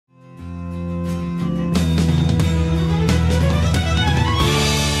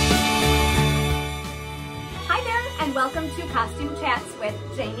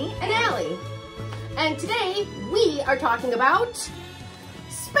and today we are talking about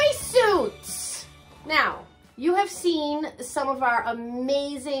spacesuits. Now, you have seen some of our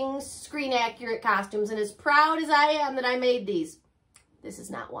amazing screen accurate costumes, and as proud as I am that I made these, this is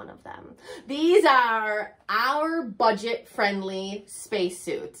not one of them. These are our budget-friendly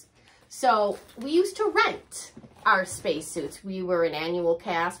spacesuits. So we used to rent our spacesuits. We were an annual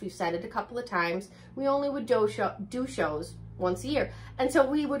cast. We've said it a couple of times. We only would do shows once a year. And so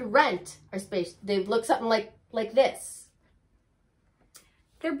we would rent our space. They look something like this.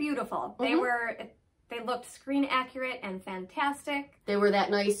 They're beautiful. They looked screen accurate and fantastic. They were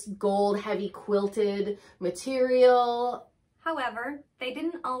that nice gold heavy quilted material. However, they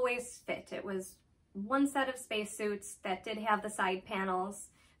didn't always fit. It was one set of spacesuits that did have the side panels.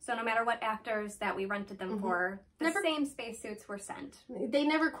 So no matter what actors that we rented them for, the same spacesuits were sent. They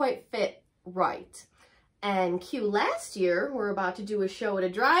never quite fit right. And cue last year, we're about to do a show at a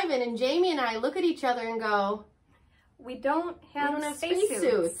drive-in, and Jamie and I look at each other and go, we don't have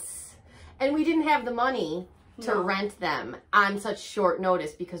spacesuits. And we didn't have the money to rent them on such short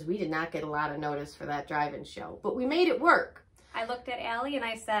notice because we did not get a lot of notice for that drive-in show. But we made it work. I looked at Allie and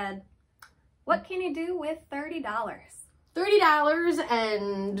I said, what can you do with $30? $30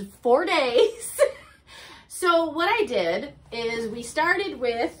 and 4 days. So what I did is we started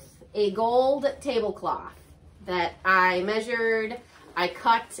with a gold tablecloth that I measured, I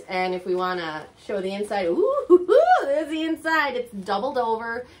cut, and if we want to show the inside, ooh, there's the inside. It's doubled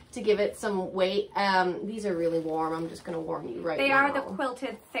over to give it some weight. These are really warm. I'm just going to warm you right now. They are the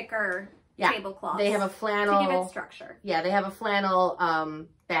quilted, thicker tablecloths. They have a flannel. To give it structure. Yeah, they have a flannel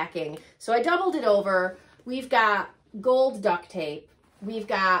backing. So I doubled it over. We've got gold duct tape. We've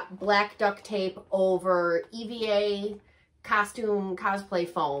got black duct tape over EVA costume cosplay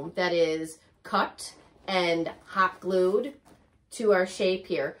foam that is cut and hot glued to our shape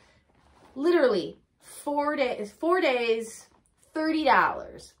here. Literally 4 days,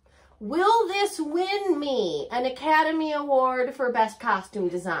 $30. Will this win me an Academy Award for Best Costume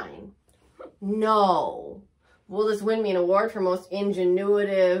Design? No. Will this win me an award for most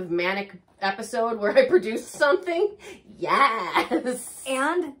ingenuitive manic episode where I produced something? Yes.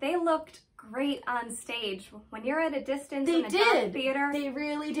 And they looked great on stage. When you're at a distance in a dark theater, they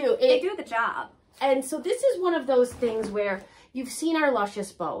really do. They do the job. And so this is one of those things where you've seen our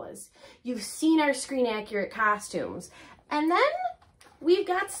luscious boas, you've seen our screen accurate costumes, and then we've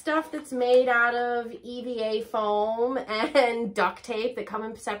got stuff that's made out of EVA foam and duct tape that come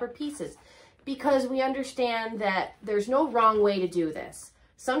in separate pieces because we understand that there's no wrong way to do this.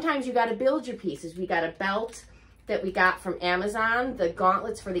 Sometimes you got to build your pieces. We got a belt that we got from Amazon. The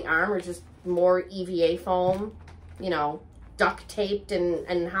gauntlets for the arm are just more EVA foam, you know, duct taped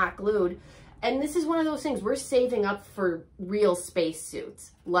and hot glued. And this is one of those things we're saving up for real spacesuits,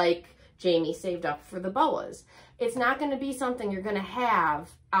 like Jamie saved up for the boas. It's not going to be something you're going to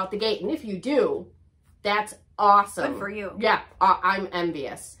have out the gate. And if you do, that's awesome. Good for you. Yeah, I'm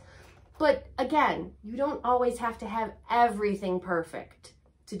envious. But again, you don't always have to have everything perfect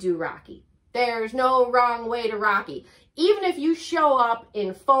to do Rocky. There's no wrong way to Rocky. Even if you show up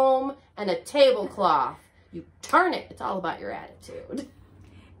in foam and a tablecloth, you turn it. It's all about your attitude.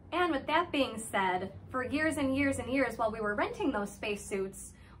 And with that being said, for years and years and years while we were renting those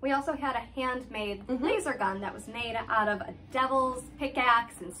spacesuits, we also had a handmade laser gun that was made out of a devil's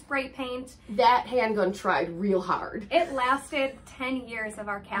pickaxe and spray paint. That handgun tried real hard. It lasted 10 years of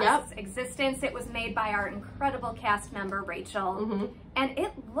our cast's existence. It was made by our incredible cast member, Rachel, and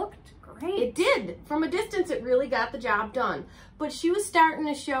it looked great. It did. From a distance, it really got the job done. But she was starting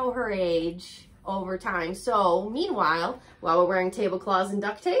to show her age over time. So meanwhile, while we're wearing tablecloths and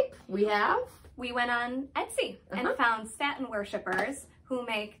duct tape, we went on Etsy and found satin worshippers who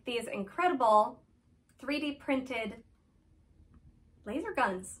make these incredible 3D printed laser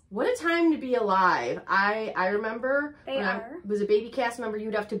guns. What a time to be alive. I remember when I was a baby cast member,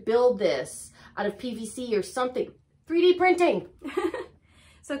 you'd have to build this out of PVC or something. 3D printing.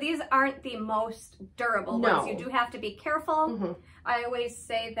 So these aren't the most durable ones. You do have to be careful. I always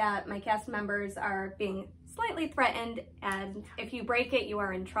say that my cast members are being slightly threatened, and if you break it, you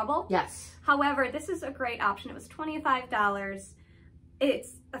are in trouble. Yes. However, this is a great option. It was $25.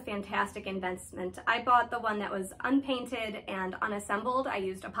 It's a fantastic investment. I bought the one that was unpainted and unassembled. I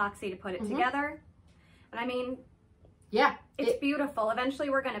used epoxy to put it together. And I mean, yeah, it's beautiful.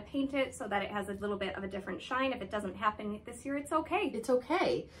 Eventually we're going to paint it so that it has a little bit of a different shine. If it doesn't happen this year, it's okay. It's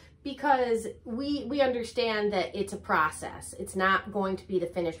okay because we understand that it's a process. It's not going to be the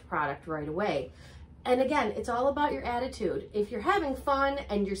finished product right away. And again, it's all about your attitude. If you're having fun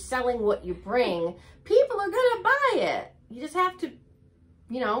and you're selling what you bring, people are going to buy it. You just have to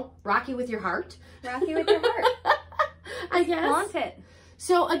you know, rock you with your heart. Rock you with your heart. I guess. Want it.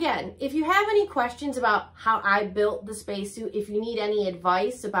 So again, if you have any questions about how I built the spacesuit, if you need any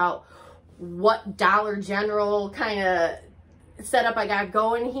advice about what Dollar General kind of setup I got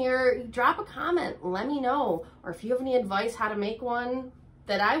going here, drop a comment, let me know. Or if you have any advice how to make one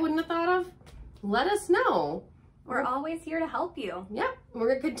that I wouldn't have thought of, let us know. We're always here to help you. Yep, we're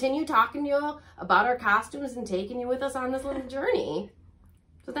going to continue talking to you about our costumes and taking you with us on this little journey.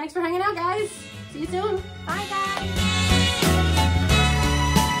 So thanks for hanging out, guys. See you soon. Bye, guys.